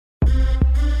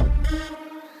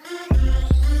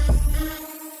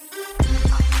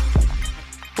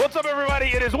What's up, everybody?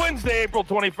 It is Wednesday, April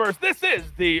 21st. This is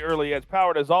the Early Edge,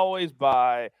 powered as always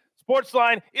by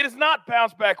Sportsline. It is not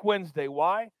Bounce Back Wednesday.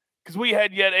 Why? Because we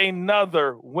had yet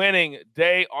another winning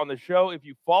day on the show. If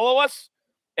you follow us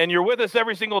and you're with us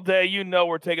every single day, you know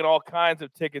we're taking all kinds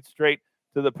of tickets straight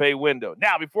to the pay window.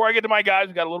 Now, before I get to my guys,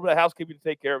 we got a little bit of housekeeping to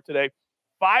take care of today.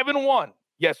 5-1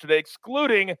 yesterday,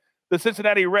 excluding the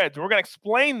Cincinnati Reds. We're going to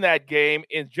explain that game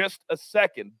in just a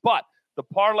second. But the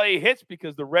parlay hits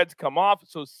because the Reds come off.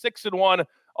 So 6-1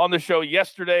 on the show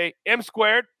yesterday. M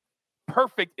Squared,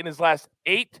 perfect in his last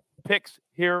 8 picks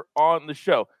here on the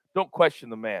show. Don't question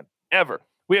the man, ever.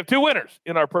 We have 2 winners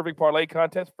in our perfect parlay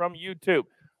contest from YouTube.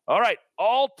 All right,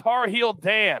 All Tar Heel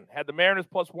Dan had the Mariners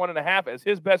plus 1.5 as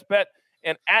his best bet,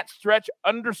 and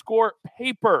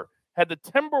 @stretch_paper had the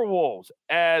Timberwolves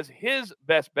as his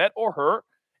best bet, or her,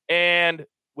 and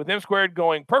with M Squared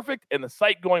going perfect and the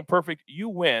site going perfect, you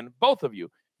win, both of you,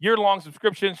 year-long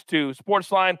subscriptions to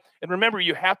Sportsline. And remember,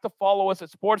 you have to follow us at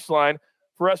Sportsline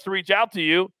for us to reach out to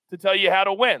you to tell you how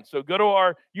to win. So go to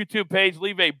our YouTube page,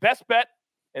 leave a best bet,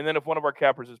 and then if one of our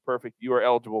cappers is perfect, you are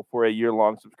eligible for a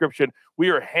year-long subscription. We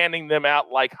are handing them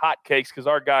out like hotcakes because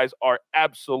our guys are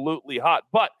absolutely hot.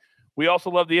 But we also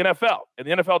love the NFL, and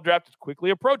the NFL draft is quickly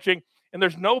approaching, and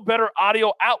there's no better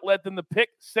audio outlet than the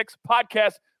Pick 6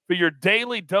 podcast for your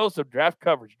daily dose of draft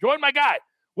coverage. Join my guy,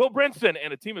 Will Brinson,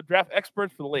 and a team of draft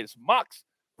experts for the latest mocks,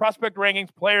 prospect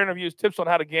rankings, player interviews, tips on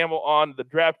how to gamble on the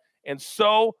draft, and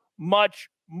so much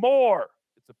more.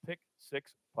 It's a Pick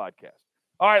 6 podcast.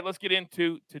 All right, let's get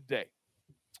into today.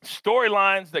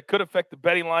 Storylines that could affect the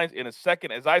betting lines in a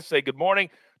second as I say good morning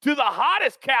to the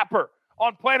hottest capper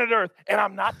on planet Earth, and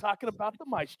I'm not talking about the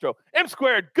maestro. M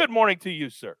Squared, good morning to you,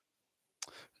 sir.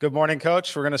 Good morning,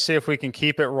 Coach. We're going to see if we can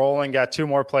keep it rolling. Got 2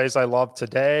 more plays I love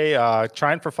today.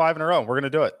 Trying for 5 in a row. We're going to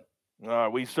do it.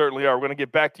 We certainly are. We're going to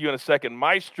get back to you in a second.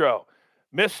 Maestro,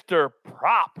 Mr.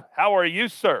 Prop, how are you,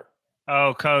 sir?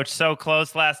 Oh, Coach, so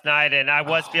close last night, and I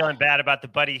was feeling bad about the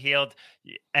Buddy Hield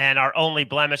and our only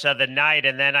blemish of the night.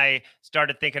 And then I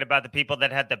started thinking about the people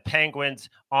that had the Penguins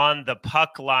on the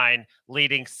puck line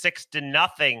leading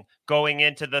 6-0 going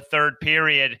into the third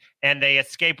period, and they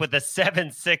escaped with a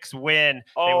 7-6 win.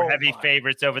 They were heavy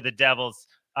favorites over the Devils.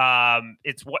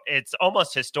 It's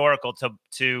almost historical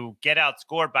to get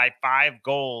outscored by 5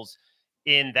 goals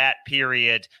in that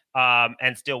period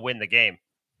and still win the game.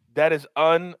 That is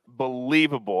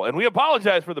unbelievable. And we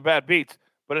apologize for the bad beats,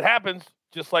 but it happens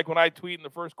just like when I tweet in the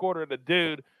first quarter at a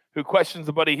dude who questions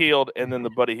the Buddy Hield, and then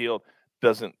the Buddy Hield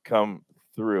doesn't come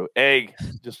through. Egg,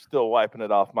 just still wiping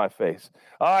it off my face.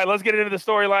 All right, let's get into the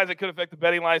storylines that could affect the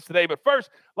betting lines today. But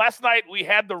first, last night we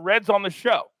had the Reds on the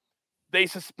show. They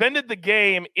suspended the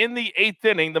game in the 8th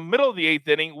inning, the middle of the 8th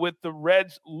inning, with the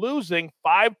Reds losing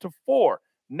 5-4.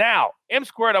 Now, M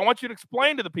Squared, I want you to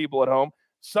explain to the people at home.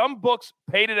 Some books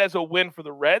paid it as a win for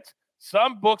the Reds.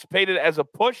 Some books paid it as a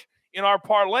push. In our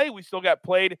parlay, we still got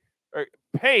paid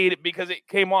because it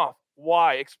came off.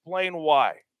 Why? Explain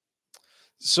why.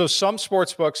 So some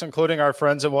sports books, including our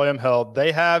friends at William Hill,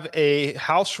 they have a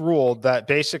house rule that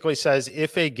basically says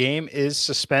if a game is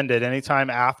suspended anytime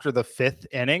after the 5th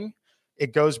inning,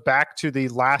 it goes back to the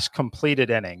last completed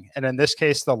inning. And in this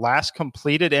case, the last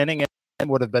completed inning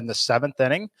would have been the 7th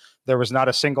inning. There was not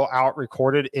a single out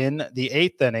recorded in the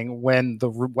 8th inning when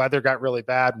the weather got really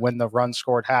bad, when the run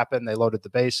scored happened, they loaded the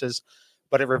bases.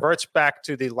 But it reverts back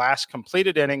to the last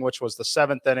completed inning, which was the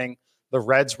 7th inning. The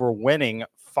Reds were winning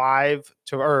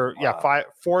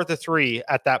 4-3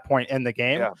 at that point in the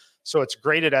game. Yeah. So it's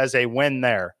graded as a win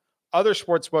there. Other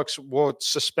sports books will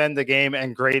suspend the game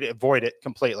and void it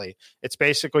completely. It's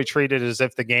basically treated as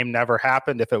if the game never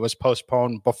happened, if it was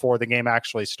postponed before the game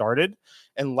actually started,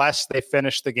 unless they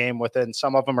finish the game within,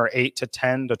 some of them are 8 to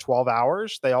 10 to 12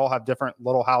 hours. They all have different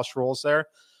little house rules there.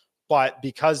 But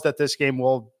because that this game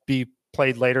will be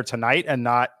played later tonight and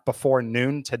not before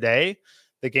noon today,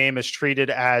 the game is treated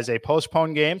as a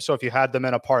postponed game. So if you had them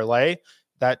in a parlay,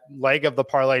 that leg of the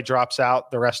parlay drops out,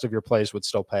 the rest of your plays would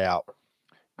still pay out.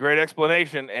 Great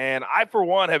explanation. And I, for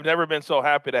one, have never been so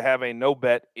happy to have a no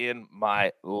bet in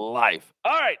my life.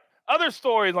 All right. Other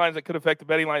storylines that could affect the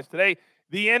betting lines today.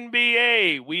 The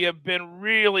NBA. We have been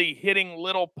really hitting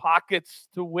little pockets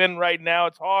to win right now.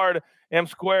 It's hard. M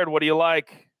Squared, what do you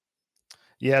like?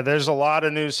 Yeah, there's a lot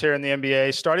of news here in the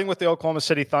NBA, starting with the Oklahoma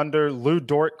City Thunder. Lou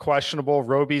Dort questionable.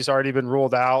 Roby's already been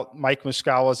ruled out. Mike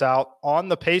Muscala's out. On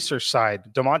the Pacers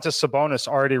side, Domantas Sabonis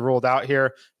already ruled out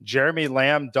here. Jeremy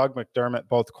Lamb, Doug McDermott,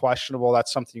 both questionable.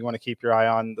 That's something you want to keep your eye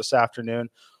on this afternoon.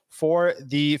 For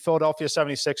the Philadelphia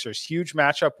 76ers, huge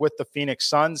matchup with the Phoenix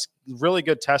Suns. Really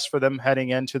good test for them heading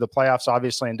into the playoffs,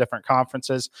 obviously in different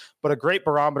conferences, but a great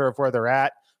barometer of where they're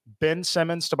at. Ben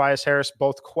Simmons, Tobias Harris,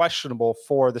 both questionable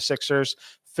for the Sixers.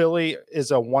 Philly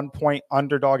is a 1-point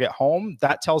underdog at home.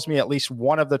 That tells me at least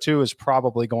one of the two is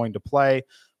probably going to play,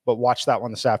 but watch that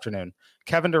one this afternoon.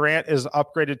 Kevin Durant is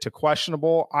upgraded to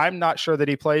questionable. I'm not sure that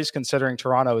he plays, considering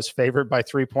Toronto is favored by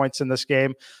 3 points in this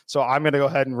game. So I'm going to go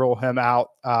ahead and rule him out.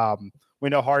 We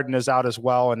know Harden is out as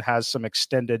well and has some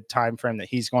extended time frame that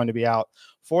he's going to be out.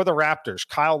 For the Raptors,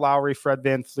 Kyle Lowry, Fred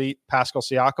VanVleet, Pascal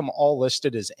Siakam, all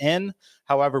listed as in.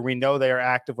 However, we know they are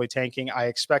actively tanking. I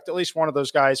expect at least one of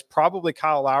those guys, probably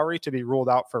Kyle Lowry, to be ruled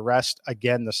out for rest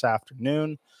again this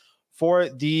afternoon. For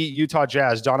the Utah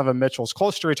Jazz, Donovan Mitchell's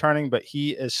close to returning, but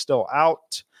he is still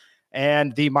out.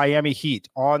 And the Miami Heat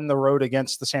on the road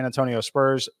against the San Antonio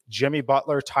Spurs, Jimmy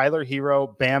Butler, Tyler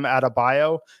Hero, Bam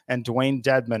Adebayo, and Dwayne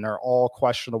Dedmon are all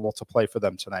questionable to play for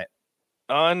them tonight.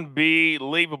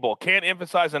 Unbelievable. Can't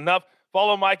emphasize enough.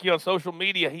 Follow Mikey on social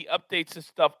media. He updates his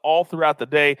stuff all throughout the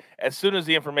day as soon as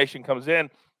the information comes in,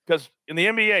 because in the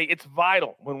NBA, it's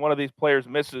vital when one of these players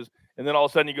misses, and then all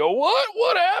of a sudden you go,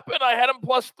 what happened? I had him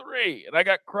 +3, and I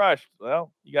got crushed.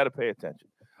 Well, you got to pay attention.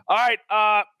 All right,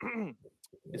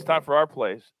 it's time for our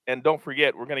plays. And don't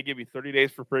forget, we're going to give you 30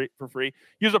 days for free.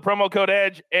 Use the promo code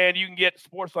EDGE, and you can get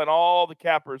Sportsline, all the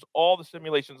cappers, all the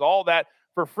simulations, all that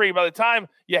for free. By the time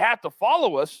you have to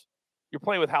follow us, you're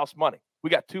playing with house money. We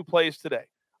got 2 plays today.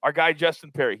 Our guy,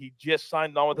 Justin Perry, he just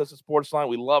signed on with us at Sportsline.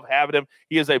 We love having him.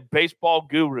 He is a baseball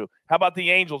guru. How about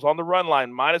the Angels on the run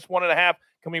line? -1.5,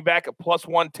 coming back at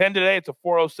 +110 today. It's a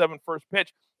 4:07 first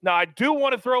pitch. Now, I do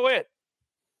want to throw in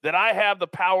that I have the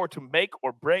power to make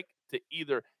or break, to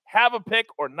either have a pick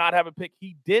or not have a pick.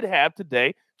 He did have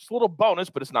today, just a little bonus,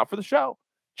 but it's not for the show.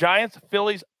 Giants,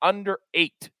 Phillies, under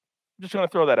 8. I'm just going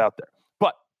to throw that out there.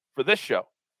 But for this show,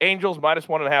 Angels,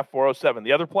 -1.5, 4:07.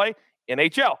 The other play,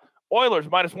 NHL. Oilers,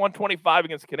 -125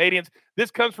 against the Canadiens.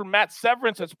 This comes from Matt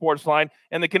Severance at Sportsline,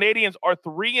 and the Canadiens are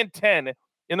 3-10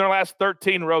 in their last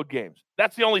 13 road games.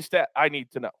 That's the only stat I need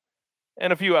to know.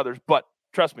 And a few others, but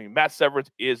trust me, Matt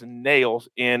Severance is nails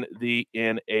in the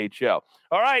NHL.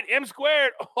 All right, M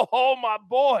Squared. Oh, my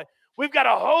boy. We've got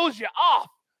to hose you off.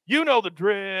 You know the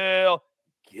drill.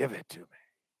 Give it to me.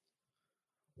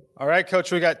 All right,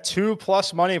 Coach, we got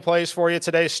 2+ money plays for you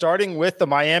today, starting with the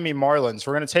Miami Marlins.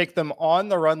 We're going to take them on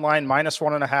the run line,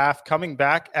 -1.5, coming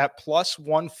back at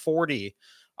 +140.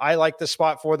 I like the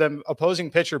spot for them.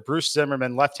 Opposing pitcher, Bruce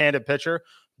Zimmerman, left-handed pitcher,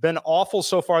 been awful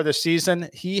so far this season.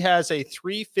 He has a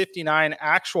 .359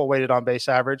 actual weighted on base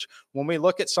average. When we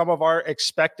look at some of our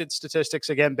expected statistics,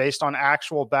 again, based on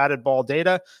actual batted ball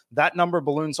data, that number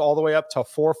balloons all the way up to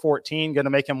 .414, going to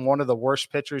make him one of the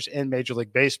worst pitchers in Major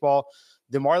League Baseball.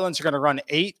 The Marlins are going to run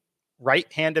 8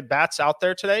 right-handed bats out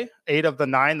there today, 8 of the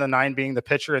 9 being the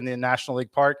pitcher in the National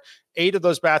League Park. 8 of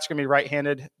those bats are going to be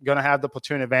right-handed, going to have the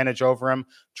platoon advantage over him.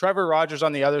 Trevor Rogers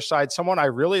on the other side, someone I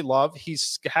really love.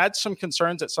 He's had some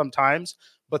concerns at some times,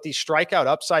 but the strikeout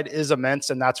upside is immense,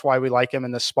 and that's why we like him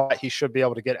in this spot. He should be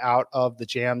able to get out of the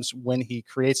jams when he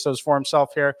creates those for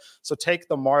himself here. So take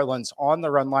the Marlins on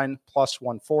the run line,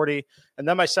 +140. And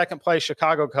then my second play,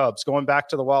 Chicago Cubs, going back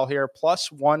to the well here,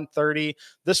 +130.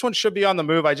 This one should be on the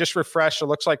move. I just refreshed. It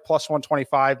looks like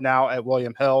 +125 now at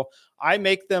William Hill. I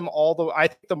make them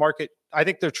I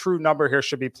think their true number here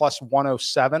should be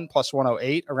 +107,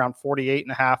 +108, around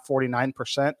 48.5%,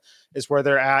 49% is where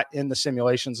they're at in the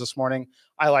simulations this morning.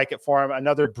 I like it for them.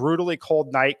 Another brutally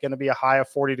cold night, going to be a high of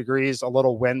 40 degrees, a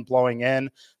little wind blowing in.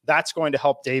 That's going to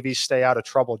help Davies stay out of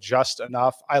trouble just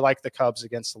enough. I like the Cubs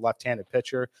against the left-handed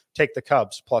pitcher. Take the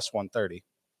Cubs +130.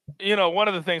 You know, one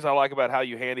of the things I like about how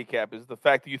you handicap is the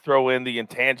fact that you throw in the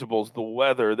intangibles, the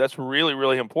weather. That's really,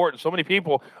 really important. So many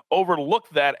people overlook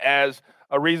that as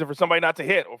a reason for somebody not to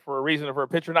hit, or for a reason for a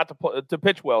pitcher not to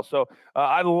pitch well. So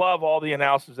I love all the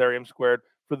analysis there, M Squared,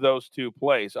 for those 2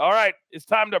 plays. All right, it's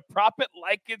time to prop it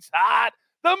like it's hot.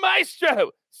 The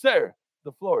Maestro, sir,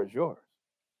 the floor is yours.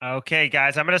 Okay,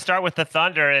 guys, I'm going to start with the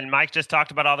Thunder, and Mike just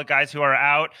talked about all the guys who are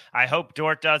out. I hope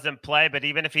Dort doesn't play, but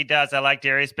even if he does, I like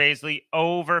Darius Bazley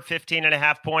over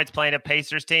 15.5 points playing a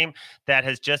Pacers team that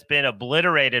has just been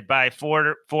obliterated by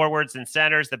forwards and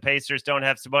centers. The Pacers don't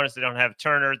have Sabonis, they don't have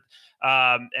Turner,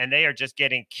 and they are just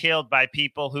getting killed by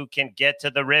people who can get to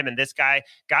the rim. And this guy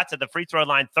got to the free throw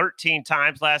line 13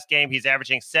 times last game. He's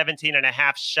averaging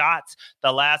 17.5 shots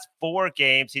the last 4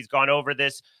 games. He's gone over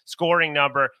this scoring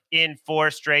number in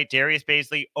 4 straight. Darius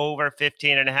Bazley over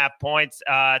 15.5 points.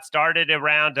 It started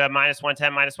around minus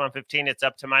 110, minus 115. It's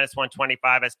up to minus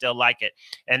 125. I still like it.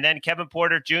 And then Kevin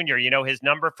Porter Jr., his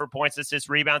number for points, assists,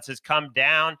 rebounds has come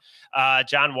down.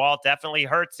 John Wall definitely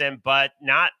hurts him, but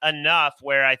not enough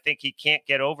where I think he can't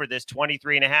get over this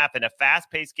 23.5 in a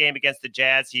fast-paced game against the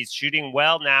Jazz. He's shooting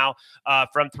well now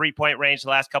from three-point range the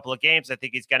last couple of games. I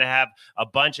think he's going to have a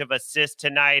bunch of assists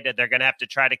tonight. They're going to have to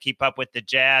try to keep up with the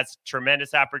Jazz.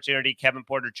 Tremendous opportunity. Kevin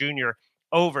Porter Jr.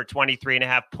 over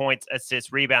 23.5 points,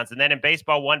 assists, rebounds. And then in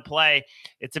baseball, one play,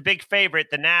 it's a big favorite,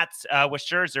 the Nats with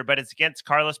Scherzer, but it's against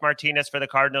Carlos Martinez for the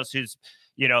Cardinals, who's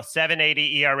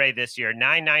 7.80 ERA this year,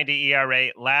 9.90 ERA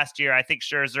last year. I think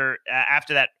Scherzer,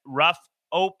 after that rough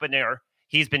opener,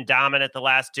 he's been dominant the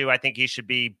last two. I think he should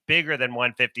be bigger than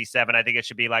 157. I think it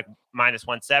should be like minus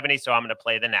 170. So I'm going to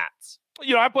play the Nats.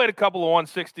 I played a couple of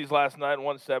 160s last night and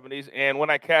 170s. And when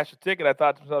I cashed a ticket, I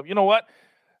thought to myself, you know what?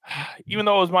 Even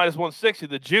though it was minus 160,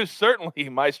 the juice certainly,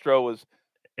 Maestro, was.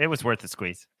 It was worth the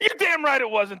squeeze. You're damn right it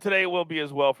wasn't. Today it will be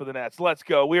as well for the Nats. Let's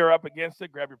go. We are up against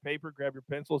it. Grab your paper, grab your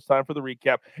pencil. It's time for the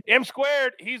recap. M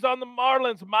squared, he's on the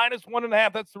Marlins, minus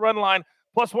 1.5. That's the run line,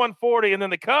 plus 140. And then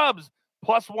the Cubs,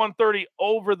 plus 130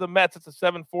 over the Mets. It's a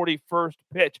 7:40 first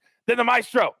pitch. Then the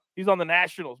Maestro, he's on the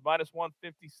Nationals, minus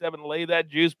 157. Lay that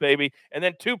juice, baby. And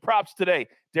then 2 props today.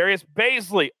 Darius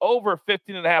Bazley, over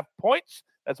 15.5 points.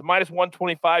 That's a minus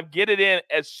 125. Get it in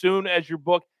as soon as your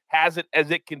book has it,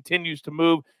 as it continues to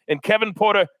move. And Kevin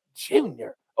Porter Jr.,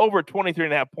 over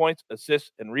 23.5 points,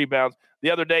 assists, and rebounds.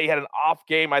 The other day, he had an off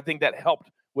game. I think that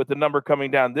helped with the number coming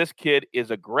down. This kid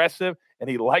is aggressive, and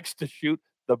he likes to shoot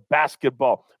the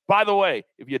basketball. By the way,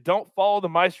 if you don't follow the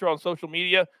Maestro on social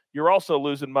media, you're also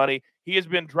losing money. He has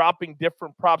been dropping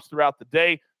different props throughout the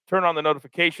day. Turn on the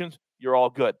notifications. You're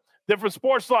all good. Then for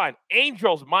Sportsline,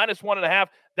 Angels, minus 1.5.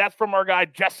 That's from our guy,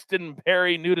 Justin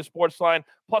Perry, new to Sportsline,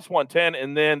 plus 110.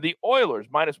 And then the Oilers,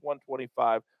 minus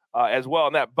 125 as well.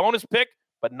 And that bonus pick,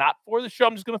 but not for the show.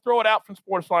 I'm just going to throw it out from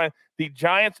Sportsline. The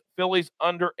Giants, Phillies,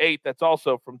 under 8. That's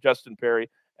also from Justin Perry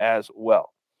as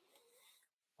well.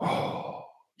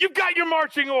 You've got your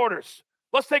marching orders.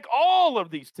 Let's take all of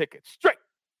these tickets straight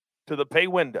to the pay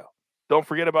window. Don't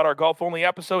forget about our golf-only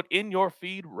episode in your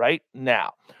feed right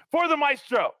now. For the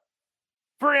Maestro,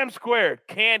 for M squared,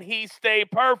 can he stay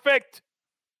perfect?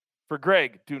 For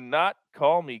Greg, do not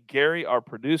call me Gary, our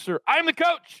producer. I'm the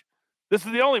coach. This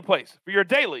is the only place for your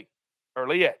daily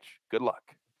early edge. Good luck.